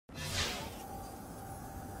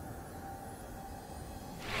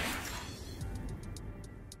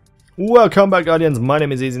Welcome back, Guardians. My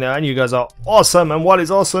name is Easy now and you guys are awesome, and what is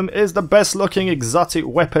awesome is the best looking exotic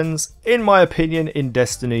weapons in my opinion in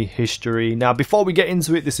Destiny history. Now before we get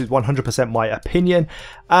into it, this is 100% my opinion,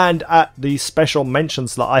 and at the special mention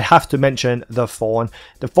slot I have to mention the Fawn.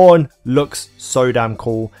 The Fawn looks so damn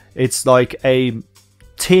cool. It's like a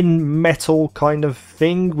tin metal kind of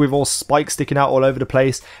thing with all spikes sticking out all over the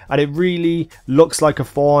place, and it really looks like a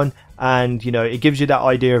fawn, and you know, it gives you that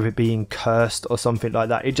idea of it being cursed or something like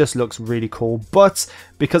that. It just looks really cool, but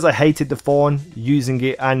because I hated the fawn, using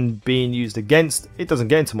it and being used against, it doesn't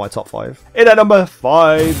get into my top 5. In at number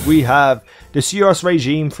 5 we have the Suros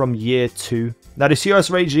Regime from year 2. Now the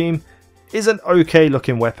Suros Regime is an okay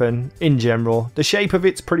looking weapon in general. The shape of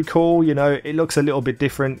it's pretty cool, you know, it looks a little bit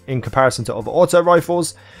different in comparison to other auto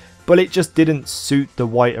rifles, but it just didn't suit the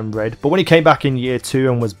white and red. But when it came back in year 2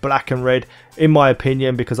 and was black and red, in my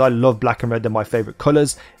opinion, because I love black and red, they're my favourite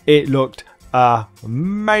colours, it looked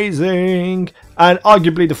amazing. And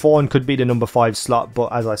arguably the Fawn could be the number 5 slot,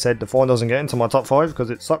 but as I said, the Fawn doesn't get into my top 5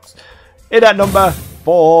 because it sucks. In at number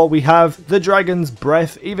 4 we have the Dragon's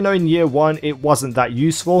Breath. Even though in year 1 it wasn't that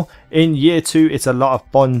useful, in year 2 it's a lot of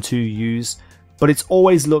fun to use, but it's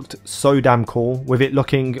always looked so damn cool, with it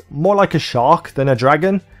looking more like a shark than a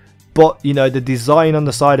dragon. But you know, the design on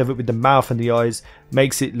the side of it with the mouth and the eyes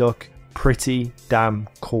makes it look pretty damn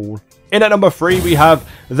cool. In at number 3 we have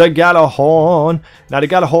the Gjallarhorn. Now the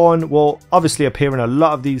Gjallarhorn will obviously appear in a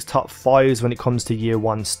lot of these top 5s when it comes to year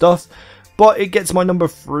 1 stuff, but it gets my number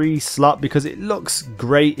 3 slot because it looks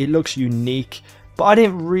great, it looks unique, but I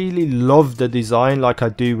didn't really love the design like I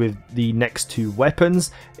do with the next 2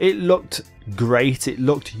 weapons. It looked great, it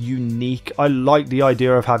looked unique. I like the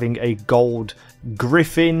idea of having a gold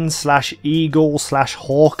griffin slash eagle slash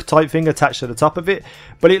hawk type thing attached to the top of it,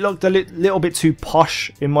 but it looked a little bit too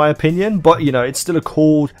posh in my opinion. But you know, it's still a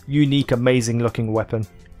cool, unique, amazing looking weapon.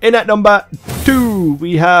 In at number 2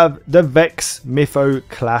 we have the Vex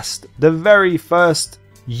Mythoclast, the very first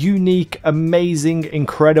unique, amazing,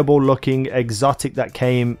 incredible looking exotic that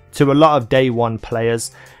came to a lot of day 1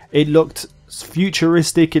 players. It looked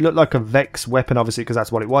futuristic, it looked like a Vex weapon obviously because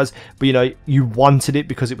that's what it was, but you know, you wanted it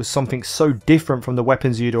because it was something so different from the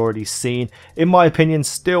weapons you'd already seen. In my opinion,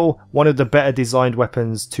 still one of the better designed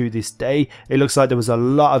weapons to this day. It looks like there was a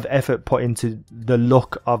lot of effort put into the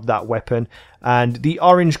look of that weapon, and the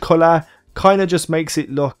orange colour kind of just makes it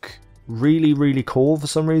look really, really cool for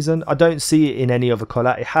some reason. I don't see it in any other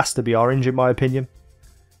colour, it has to be orange in my opinion.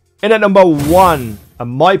 In at number 1,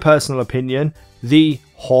 and my personal opinion, the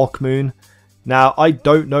Hawkmoon. Now I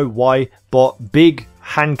don't know why, but big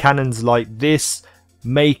hand cannons like this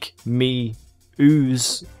make me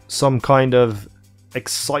ooze some kind of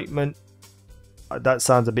excitement. That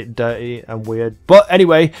sounds a bit dirty and weird, but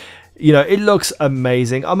anyway, you know, it looks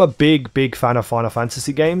amazing. I'm a big fan of Final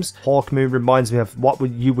Fantasy games. Hawkmoon reminds me of what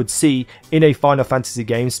you would see in a Final Fantasy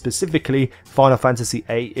game, specifically Final Fantasy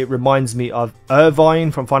VIII. It reminds me of Irvine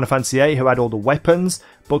from Final Fantasy VIII, who had all the weapons,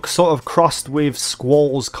 but sort of crossed with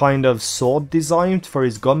Squall's kind of sword design for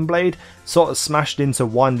his gunblade, sort of smashed into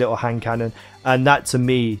one little hand cannon, and that to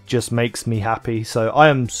me just makes me happy. So I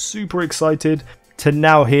am super excited to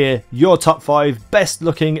now hear your top 5 best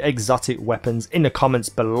looking exotic weapons in the comments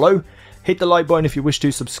below. Hit the like button if you wish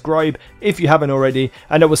to, subscribe if you haven't already,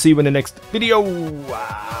 and I will see you in the next video.